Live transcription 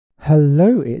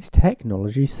Hello, it's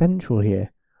Technology Central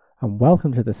here, and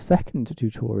welcome to the second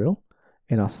tutorial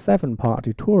in our 7-part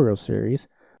tutorial series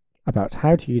about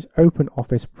how to use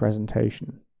OpenOffice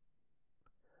presentation.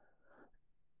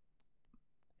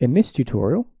 In this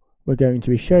tutorial, we're going to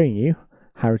be showing you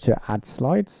how to add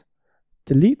slides,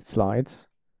 delete slides,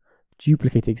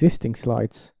 duplicate existing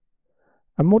slides,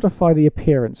 and modify the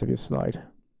appearance of your slide.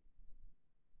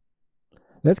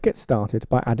 Let's get started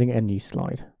by adding a new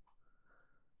slide.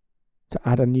 To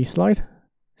add a new slide,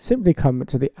 simply come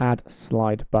to the Add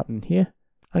Slide button here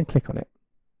and click on it.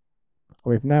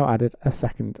 We've now added a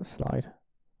second slide.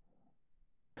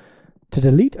 To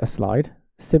delete a slide,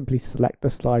 simply select the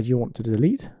slide you want to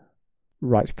delete,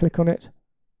 right-click on it,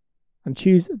 and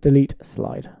choose Delete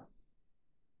Slide.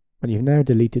 And you've now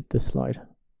deleted the slide.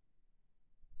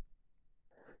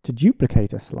 To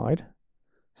duplicate a slide,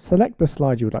 select the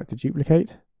slide you would like to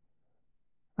duplicate,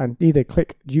 and either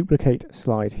click Duplicate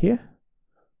Slide here,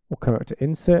 or come up to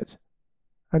Insert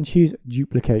and choose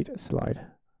Duplicate Slide.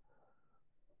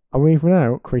 And we've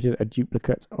now created a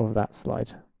duplicate of that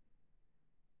slide.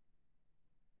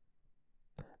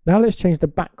 Now let's change the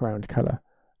background color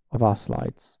of our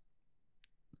slides.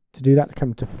 To do that,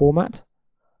 come to Format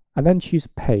and then choose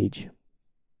Page.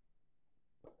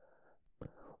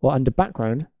 Or under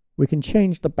Background, we can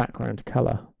change the background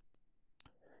color.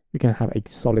 We can have a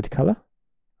solid color,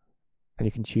 and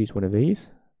you can choose one of these,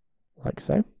 like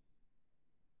so.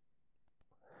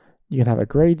 You can have a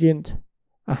gradient,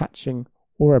 a hatching,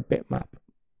 or a bitmap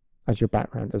as your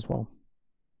background as well.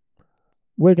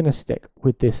 We're going to stick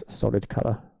with this solid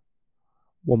color.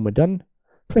 When we're done,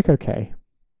 click OK.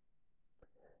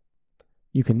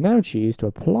 You can now choose to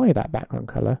apply that background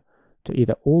color to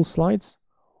either all slides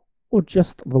or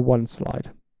just the one slide.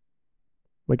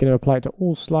 We're going to apply it to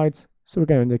all slides, so we're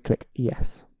going to click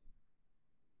Yes.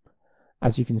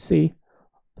 As you can see,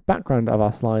 the background of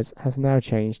our slides has now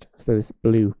changed to this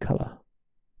blue color.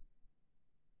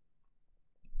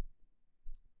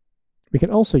 We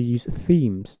can also use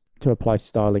themes to apply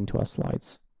styling to our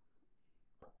slides.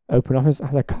 OpenOffice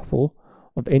has a couple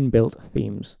of inbuilt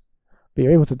themes, but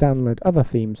you're able to download other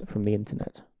themes from the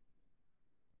internet.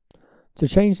 To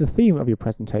change the theme of your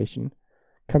presentation,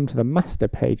 come to the Master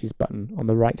Pages button on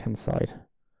the right-hand side.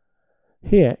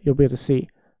 Here you'll be able to see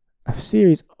a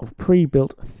series of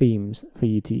pre-built themes for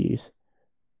you to use.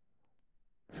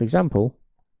 For example,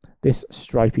 this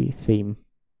stripy theme.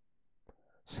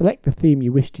 Select the theme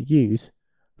you wish to use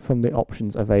from the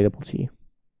options available to you.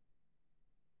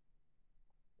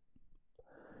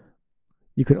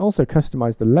 You can also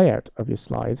customize the layout of your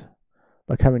slide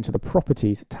by coming to the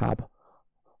Properties tab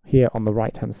here on the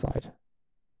right-hand side.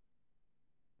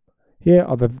 Here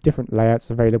are the different layouts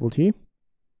available to you.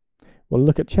 We'll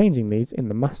look at changing these in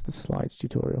the Master Slides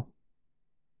tutorial.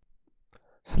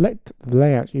 Select the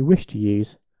layout you wish to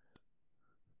use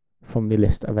from the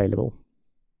list available.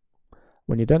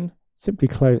 When you're done, simply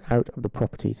close out of the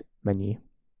Properties menu.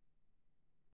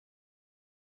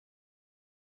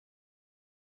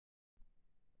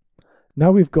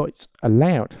 Now we've got a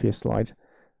layout for your slide,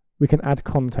 we can add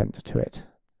content to it.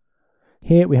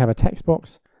 Here we have a text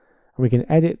box, and we can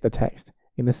edit the text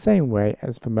in the same way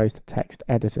as for most text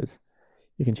editors.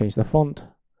 You can change the font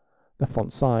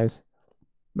size,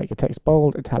 make your text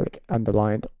bold, italic,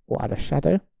 underlined, or add a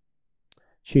shadow.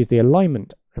 Choose the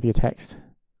alignment of your text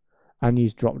and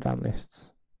use drop-down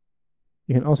lists.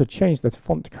 You can also change the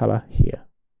font color here.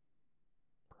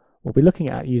 We'll be looking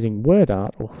at using word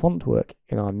art or font work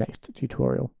in our next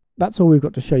tutorial. That's all we've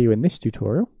got to show you in this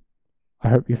tutorial. I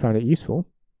hope you found it useful.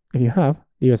 If you have,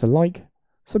 leave us a like,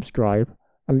 subscribe,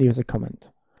 and leave us a comment.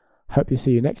 Hope to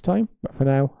see you next time, but for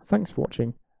now, thanks for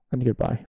watching and goodbye.